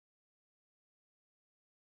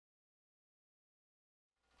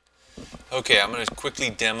Okay, I'm going to quickly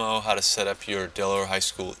demo how to set up your Oro High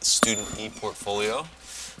School student e-portfolio.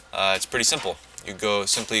 It's pretty simple.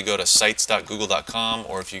 Simply go to sites.google.com,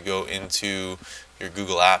 or if you go into your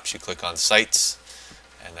Google Apps, you click on Sites,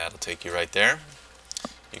 and that'll take you right there.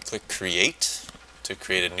 You click Create to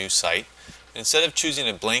create a new site. Instead of choosing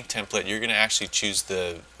a blank template, you're going to actually choose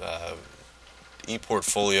the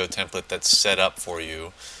e-portfolio template that's set up for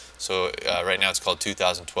you. So right now it's called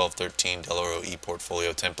 2012-13 Oro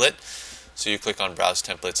e-portfolio template. So you click on Browse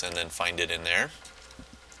Templates and then find it in there.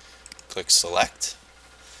 Click Select,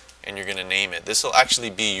 and you're going to name it. This will actually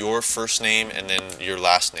be your first name and then your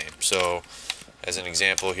last name. So as an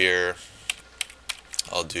example here,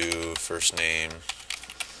 I'll do first name,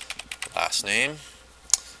 last name,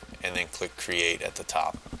 and then click Create at the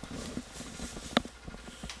top.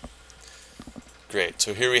 Great.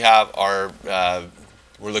 So here we have our,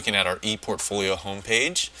 we're looking at our e-portfolio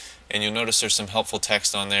homepage, and you'll notice there's some helpful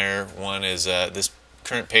text on there. One is this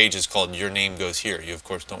current page is called Your Name Goes Here. You of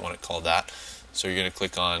course don't want it called that, so you're going to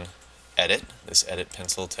click on Edit, this edit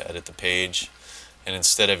pencil to edit the page, and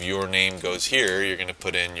instead of Your Name Goes Here, you're going to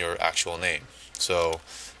put in your actual name. So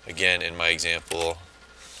again, in my example,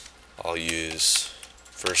 I'll use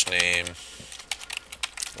first name,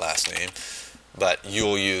 last name, but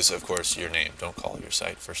you'll use, of course, your name. Don't call your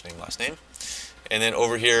site first name, last name. And then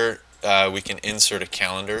over here, we can insert a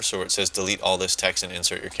calendar. So where it says delete all this text and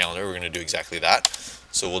insert your calendar, we're going to do exactly that.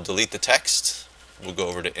 So we'll delete the text, we'll go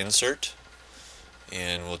over to Insert,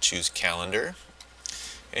 and we'll choose Calendar.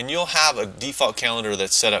 And you'll have a default calendar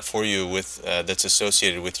that's set up for you with that's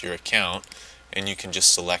associated with your account, and you can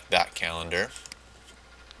just select that calendar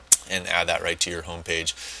and add that right to your home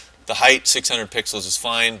page. The height, 600 pixels, is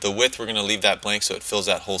fine. The width, we're going to leave that blank so it fills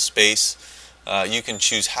that whole space. You can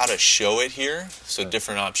choose how to show it here, so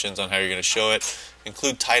different options on how you're going to show it.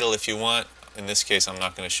 Include title if you want. In this case, I'm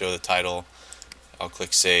not going to show the title. I'll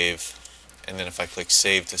click Save, and then if I click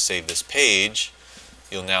Save to save this page,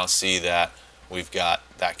 you'll now see that we've got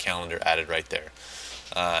that calendar added right there.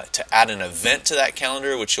 To add an event to that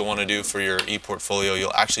calendar, which you'll want to do for your e-portfolio,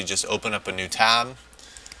 you'll actually just open up a new tab,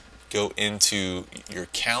 go into your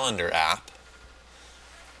calendar app.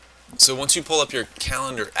 So once you pull up your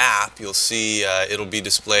calendar app, you'll see it'll be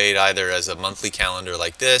displayed either as a monthly calendar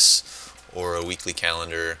like this, or a weekly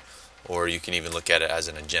calendar, or you can even look at it as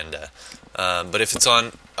an agenda. But if it's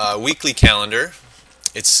on a weekly calendar,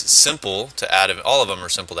 it's simple to add. All of them are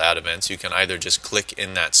simple to add events. You can either just click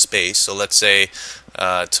in that space. So let's say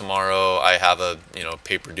tomorrow I have a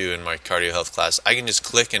paper due in my cardio health class. I can just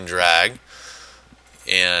click and drag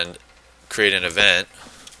and create an event.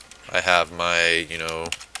 I have my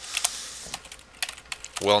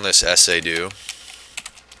wellness essay due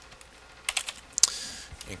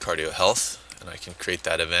in cardio health, and I can create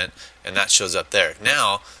that event, and that shows up there.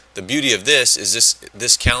 Now the beauty of this is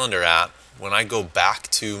this calendar app, when I go back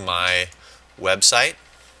to my website,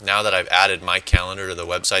 now that I've added my calendar to the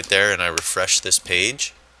website there and I refresh this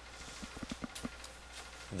page,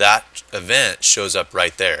 that event shows up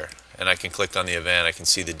right there, and I can click on the event. I can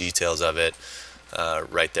see the details of it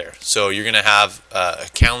right there. So you're going to have a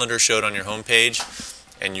calendar showed on your home page,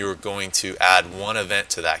 and you're going to add one event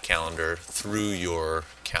to that calendar through your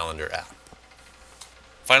calendar app.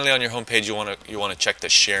 Finally, on your home page, you want to check the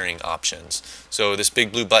sharing options. So this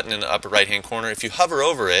big blue button in the upper right hand corner, if you hover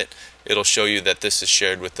over it, it'll show you that this is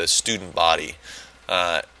shared with the student body.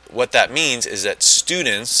 What that means is that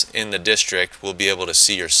students in the district will be able to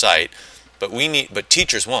see your site, but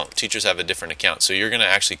teachers won't. Teachers have a different account. So you're going to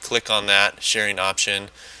actually click on that sharing option.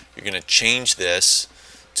 You're going to change this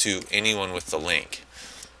to anyone with the link,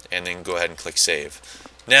 and then go ahead and click Save.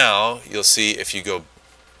 Now you'll see, if you go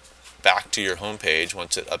back to your home page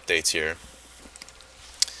once it updates here,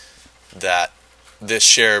 that this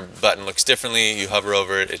share button looks differently. You hover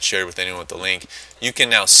over it, it's shared with anyone with the link. You can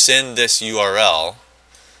now send this URL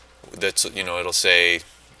that's, it'll say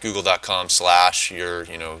google.com/ your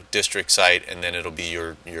district site, and then it'll be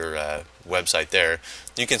your website there.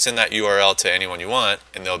 You can send that URL to anyone you want,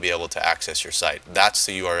 and they'll be able to access your site. That's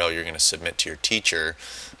the URL you're going to submit to your teacher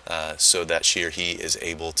so that she or he is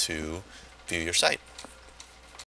able to view your site.